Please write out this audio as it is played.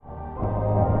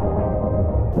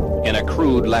in a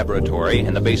crude laboratory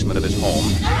in the basement of his home.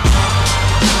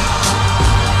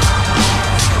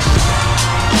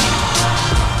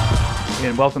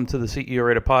 And welcome to the CEO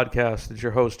Rater podcast. It's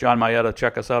your host, John Mayetta.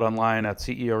 Check us out online at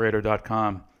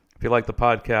ceorater.com. If you like the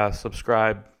podcast,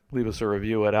 subscribe, leave us a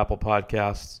review at Apple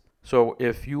Podcasts. So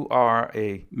if you are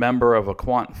a member of a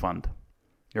quant fund,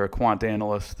 you're a quant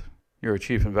analyst, you're a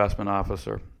chief investment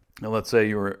officer, and let's say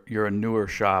you're a newer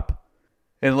shop,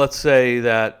 and let's say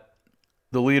that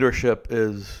the leadership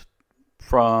is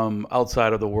from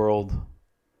outside of the world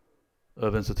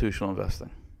of institutional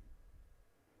investing.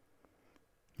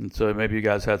 And so maybe you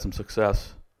guys had some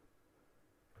success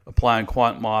applying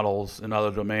quant models in other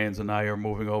domains, and now you're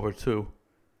moving over to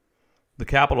the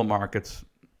capital markets,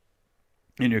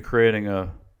 and you're creating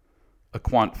a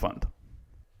quant fund.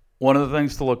 One of the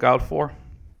things to look out for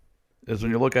is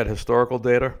when you look at historical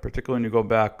data, particularly when you go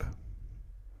back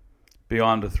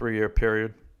beyond a 3-year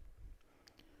period,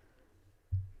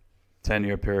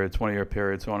 10-year period, 20-year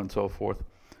period, so on and so forth.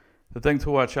 The thing to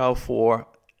watch out for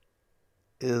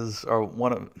is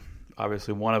one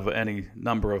of any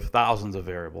number of thousands of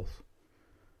variables,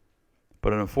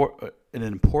 but an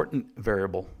important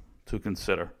variable to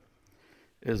consider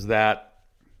is that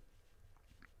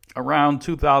around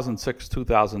 2006,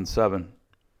 2007,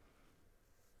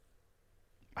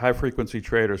 high-frequency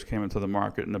traders came into the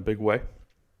market in a big way,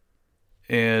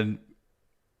 and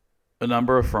a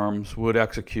number of firms would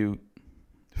execute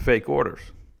fake orders.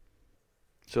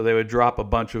 So they would drop a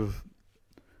bunch of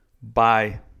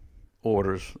buy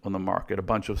orders on the market, a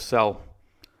bunch of sell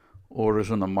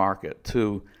orders on the market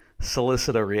to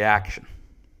solicit a reaction.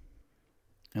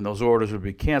 And those orders would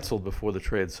be canceled before the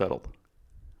trade settled,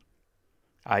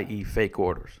 i.e. fake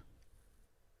orders.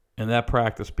 And that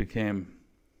practice became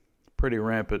pretty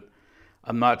rampant.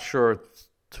 I'm not sure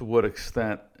to what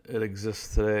extent it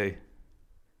exists today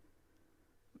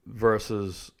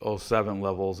versus 07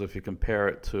 levels if you compare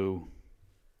it to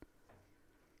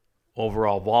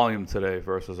overall volume today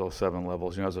versus 07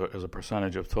 levels, as a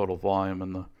percentage of total volume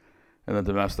in the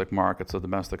domestic markets, the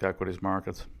domestic equities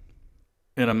markets.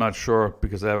 And I'm not sure,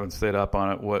 because I haven't stayed up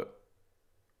on it, what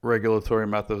regulatory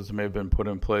methods may have been put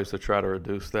in place to try to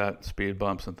reduce that, speed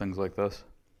bumps and things like this.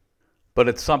 But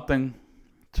it's something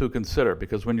to consider,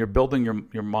 because when you're building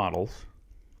your models,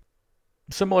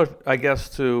 similar, I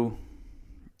guess, to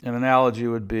an analogy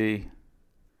would be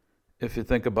if you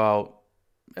think about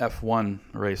F1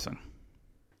 racing.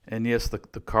 And yes, the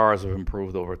cars have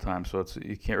improved over time, so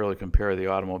you can't really compare the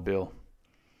automobile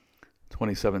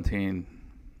 2017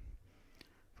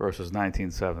 versus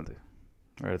 1970.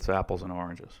 Right? It's apples and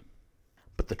oranges.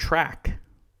 But the track,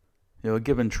 a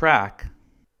given track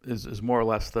is more or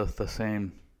less the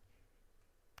same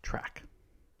track.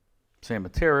 Same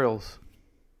materials.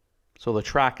 So the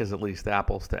track is at least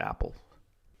apples to apples.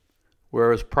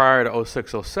 Whereas prior to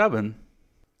 06, 07,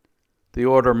 the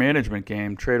order management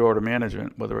game, trade order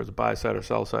management, whether it's a buy-side or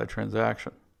sell-side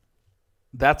transaction,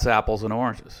 that's apples and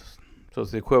oranges. So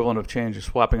it's the equivalent of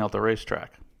swapping out the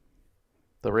racetrack.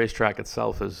 The racetrack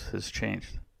itself has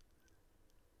changed.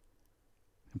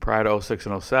 And prior to 06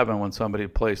 and 07, when somebody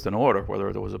placed an order, whether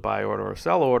it was a buy order or a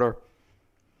sell order,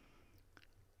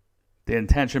 the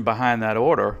intention behind that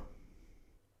order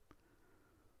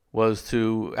was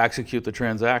to execute the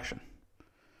transaction.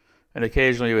 And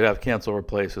occasionally you would have cancel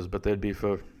replaces, but they'd be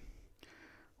for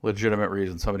legitimate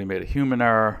reasons. Somebody made a human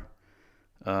error,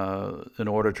 an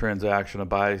order transaction, a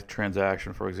buy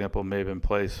transaction, for example, may have been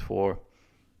placed for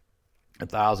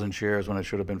 1,000 shares when it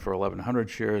should have been for 1,100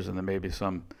 shares, and there may be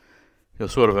some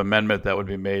sort of amendment that would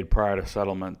be made prior to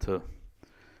settlement to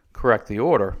correct the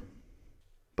order.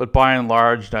 But by and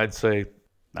large, I'd say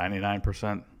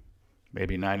 99%,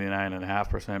 maybe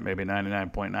 99.5%, maybe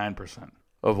 99.9%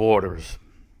 of orders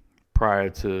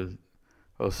prior to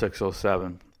 06,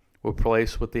 07 were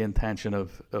placed with the intention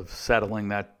of settling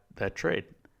that trade.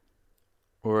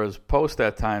 Whereas post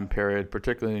that time period,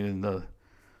 particularly in the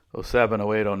 07,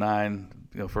 08,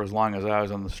 09, for as long as I was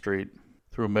on the street,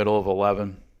 through middle of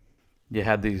 11, you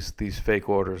had these fake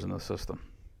orders in the system.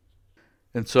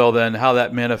 And so then how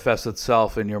that manifests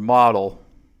itself in your model,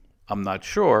 I'm not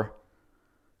sure,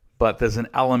 but there's an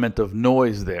element of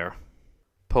noise there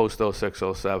post 06,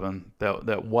 07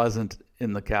 that wasn't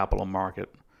in the capital market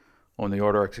on the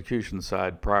order execution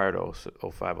side prior to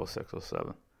 05, 06,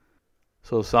 07.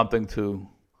 So something to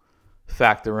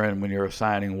factor in when you're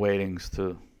assigning weightings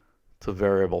to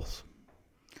variables.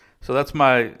 So that's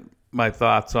my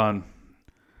thoughts on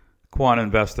quant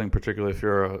investing, particularly if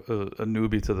you're a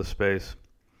newbie to the space.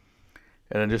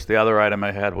 And then just the other item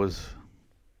I had was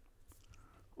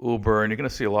Uber, and you're going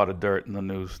to see a lot of dirt in the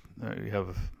news. You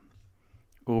have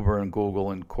Uber and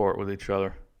Google in court with each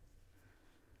other.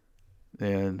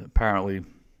 And apparently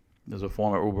there's a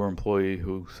former Uber employee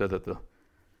who said that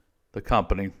the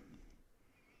company,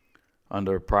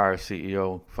 under prior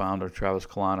CEO, founder Travis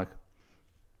Kalanick,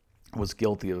 was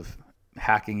guilty of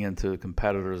hacking into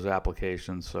competitors'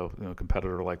 applications. So, a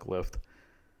competitor like Lyft.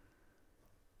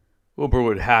 Uber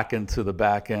would hack into the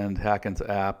back end, hack into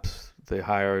apps. They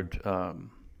hired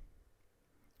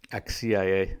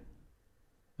ex-CIA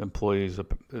employees.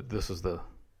 This is the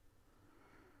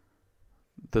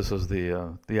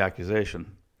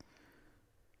accusation,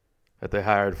 that they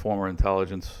hired former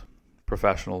intelligence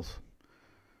professionals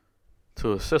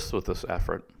to assist with this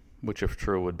effort, which, if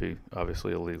true, would be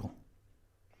obviously illegal.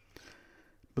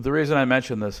 But the reason I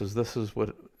mention this is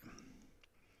what,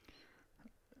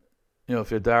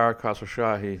 if you're Dara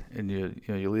Khosrowshahi and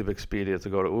you leave Expedia to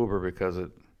go to Uber because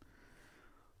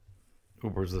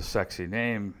Uber's the sexy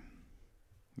name,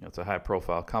 it's a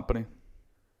high-profile company,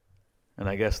 and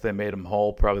I guess they made him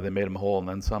whole. Probably they made him whole and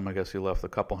then some. I guess he left a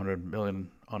couple $100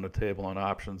 million on the table on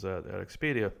options at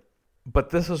Expedia. But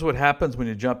this is what happens when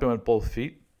you jump in with both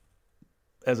feet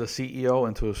as a CEO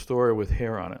into a story with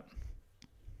hair on it.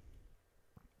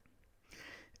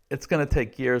 It's going to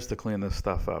take years to clean this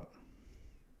stuff up.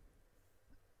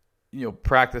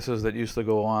 Practices that used to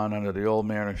go on under the old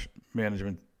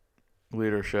management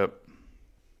leadership,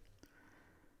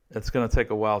 it's going to take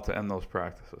a while to end those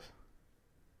practices.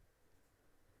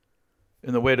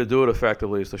 And the way to do it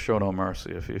effectively is to show no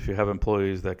mercy. If you have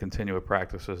employees that continue with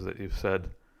practices that you've said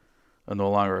are no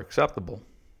longer acceptable,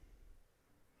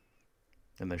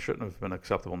 and they shouldn't have been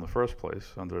acceptable in the first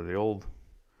place under the old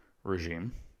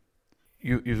regime,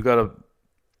 you've got to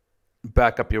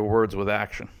back up your words with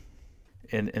action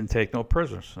and take no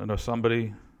prisoners. And if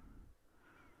somebody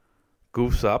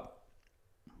goofs up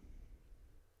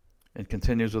and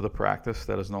continues with a practice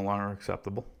that is no longer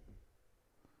acceptable,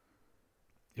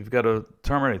 you've got to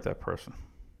terminate that person.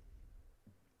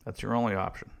 That's your only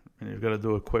option. And you've got to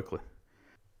do it quickly.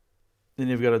 And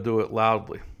you've got to do it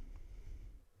loudly.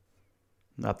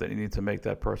 Not that you need to make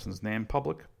that person's name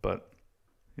public, but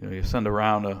you send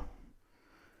around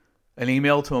an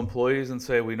email to employees and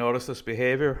say, we noticed this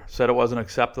behavior, said it wasn't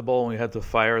acceptable, and we had to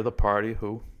fire the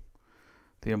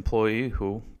employee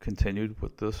who continued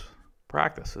with this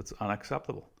practice. It's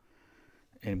unacceptable.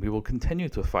 And we will continue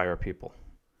to fire people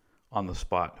on the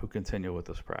spot who continue with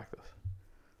this practice.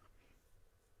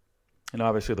 And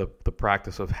obviously the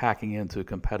practice of hacking into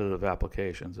competitive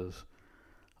applications is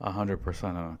 100%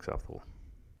 unacceptable.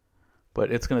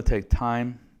 But it's going to take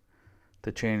time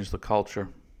to change the culture.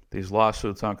 These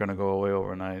lawsuits aren't going to go away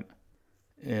overnight.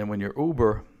 And when you're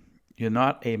Uber, you're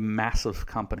not a massive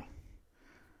company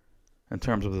in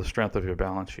terms of the strength of your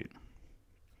balance sheet.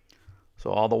 So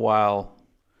all the while,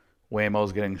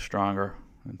 Waymo's getting stronger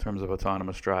in terms of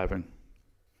autonomous driving.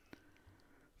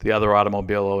 The other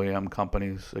automobile OEM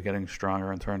companies are getting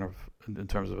stronger in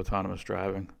terms of autonomous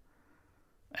driving.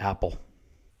 Apple.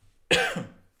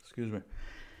 Excuse me.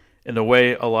 In the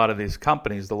way a lot of these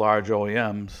companies, the large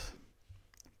OEMs,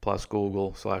 plus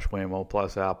Google / Waymo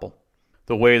plus Apple,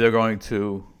 the way they're going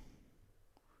to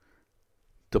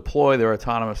deploy their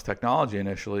autonomous technology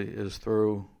initially is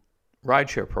through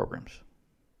rideshare programs,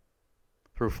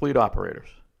 through fleet operators.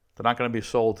 They're not going to be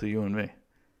sold to you and me.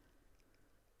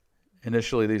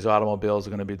 Initially, these automobiles are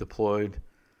going to be deployed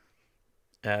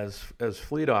as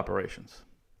fleet operations.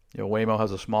 Waymo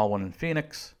has a small one in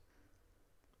Phoenix.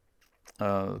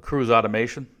 Cruise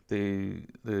Automation,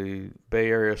 the Bay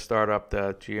Area startup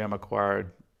that GM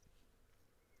acquired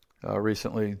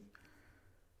recently,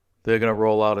 they're going to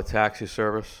roll out a taxi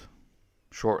service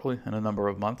shortly in a number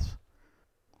of months.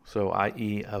 So,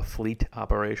 i.e., a fleet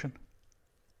operation.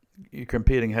 You're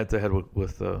competing head-to-head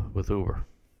with Uber.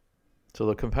 So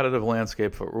the competitive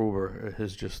landscape for Uber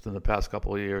has just, in the past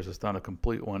couple of years, has done a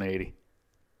complete 180.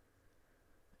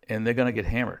 And they're going to get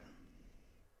hammered.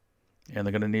 And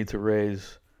they're going to need to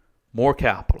raise more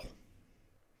capital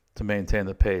to maintain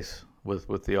the pace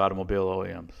with the automobile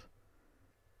OEMs.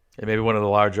 And maybe one of the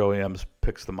large OEMs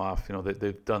picks them off.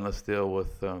 They've done this deal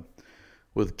with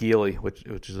Geely,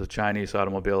 which is a Chinese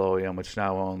automobile OEM, which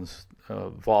now owns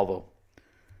Volvo.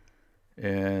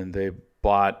 And they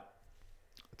bought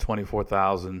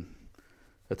 24,000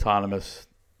 autonomous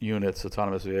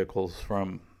vehicles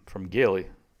from Geely.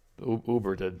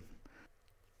 Uber did.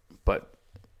 But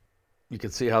you can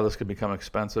see how this could become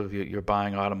expensive. You're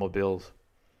buying automobiles.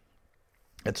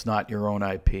 It's not your own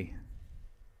IP.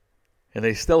 And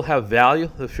they still have value.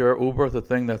 If you're Uber, the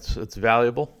thing it's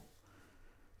valuable,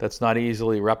 that's not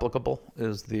easily replicable,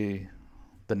 is the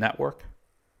network.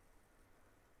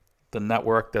 The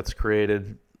network that's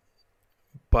created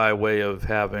by way of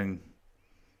having,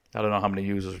 I don't know how many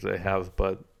users they have,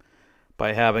 but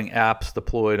by having apps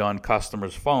deployed on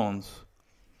customers' phones,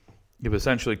 you've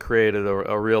essentially created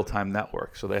a real-time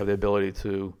network. So they have the ability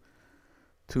to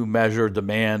measure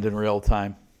demand in real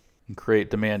time and create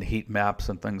demand heat maps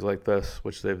and things like this,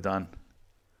 which they've done.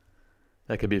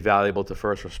 That could be valuable to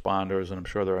first responders, and I'm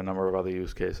sure there are a number of other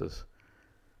use cases.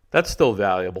 That's still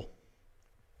valuable.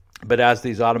 But as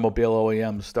these automobile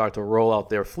OEMs start to roll out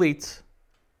their fleets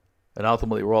and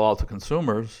ultimately roll out to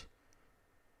consumers,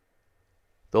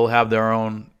 they'll have their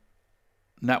own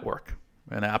network,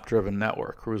 an app-driven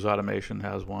network. Cruise Automation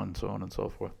has one, so on and so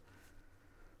forth.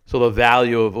 So the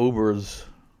value of Uber's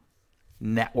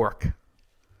network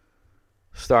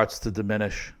starts to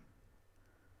diminish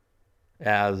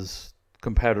as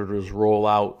competitors roll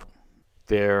out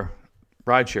their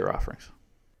rideshare offerings,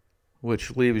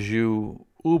 which leaves you,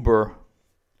 Uber,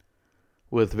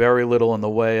 with very little in the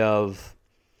way of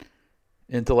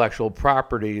intellectual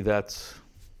property that's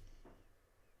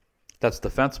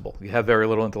defensible. You have very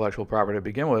little intellectual property to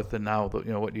begin with, and now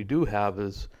what you do have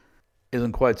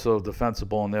isn't quite so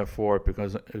defensible, and therefore it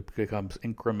becomes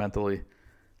incrementally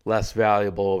less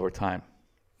valuable over time.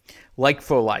 Like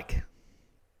for like.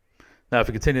 Now, if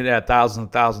you continue to add thousands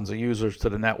and thousands of users to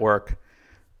the network,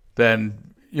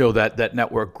 then that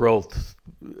network growth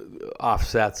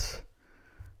offsets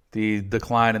the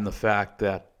decline in the fact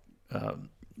that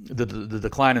the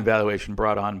decline in valuation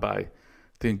brought on by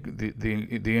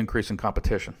the increase in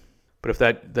competition. But if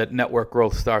that network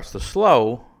growth starts to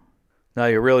slow, now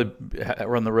you really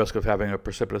run the risk of having a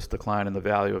precipitous decline in the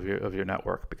value of your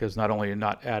network, because not only are you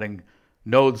not adding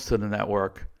nodes to the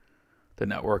network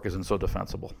isn't so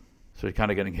defensible. So you're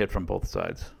kind of getting hit from both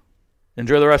sides.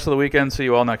 Enjoy the rest of the weekend. See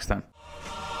you all next time.